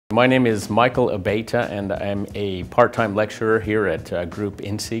My name is Michael Abeyta and I'm a part-time lecturer here at Group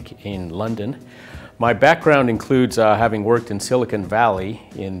INSEEC in London. My background includes having worked in Silicon Valley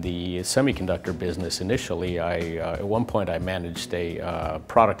in the semiconductor business initially. At one point I managed a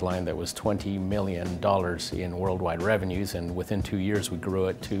product line that was $20 million in worldwide revenues, and within 2 years we grew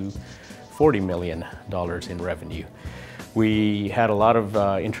it to $40 million in revenue. We had a lot of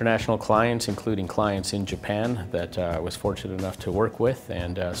international clients, including clients in Japan that I was fortunate enough to work with,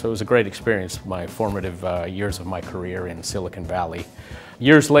 and so it was a great experience, my formative years of my career in Silicon Valley.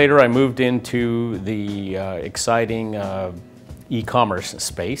 Years later I moved into the exciting e-commerce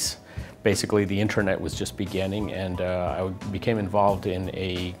space. Basically the internet was just beginning, and I became involved in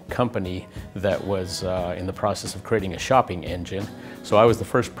a company that was in the process of creating a shopping engine. So I was the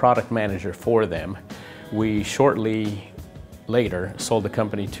first product manager for them. We shortly later sold the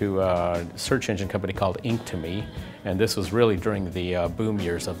company to a search engine company called Inktomi, and this was really during the boom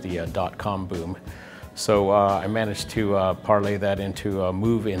years of the .com boom. So I managed to parlay that into a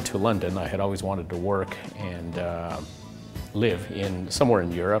move into London. I had always wanted to work and live somewhere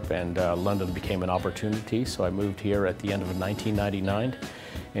in Europe, and London became an opportunity, so I moved here at the end of 1999.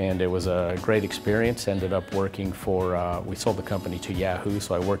 And it was a great experience. Ended up working for, we sold the company to Yahoo,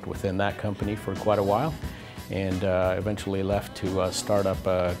 so I worked within that company for quite a while, and eventually left to start up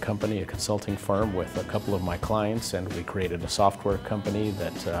a company, a consulting firm with a couple of my clients, and we created a software company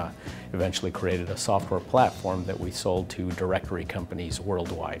that eventually created a software platform that we sold to directory companies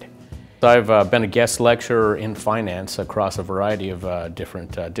worldwide. I've been a guest lecturer in finance across a variety of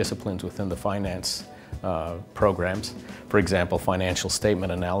different disciplines within the finance programs. For example, financial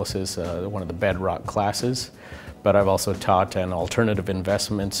statement analysis, one of the bedrock classes. But I've also taught an alternative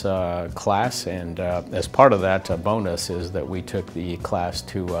investments class, and as part of that, a bonus is that we took the class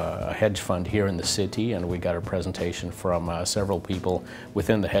to a hedge fund here in the city, and we got a presentation from several people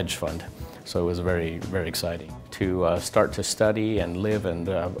within the hedge fund. So it was very, very exciting to start to study and live and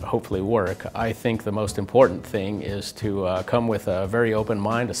hopefully work. I think the most important thing is to come with a very open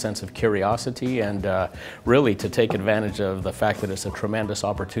mind, a sense of curiosity, and really to take advantage of the fact that it's a tremendous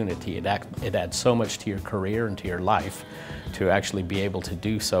opportunity. It adds so much to your career and to your life to actually be able to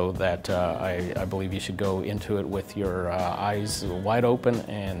do so that I believe you should go into it with your eyes wide open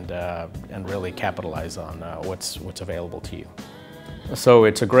and really capitalize on what's available to you. So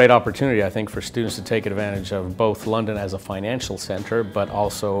it's a great opportunity, I think, for students to take advantage of both London as a financial center, but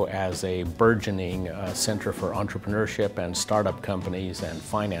also as a burgeoning center for entrepreneurship and startup companies and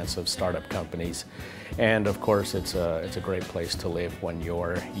finance of startup companies. And of course, it's a great place to live when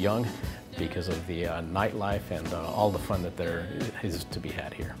you're young because of the nightlife and all the fun that there is to be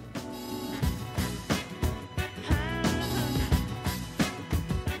had here.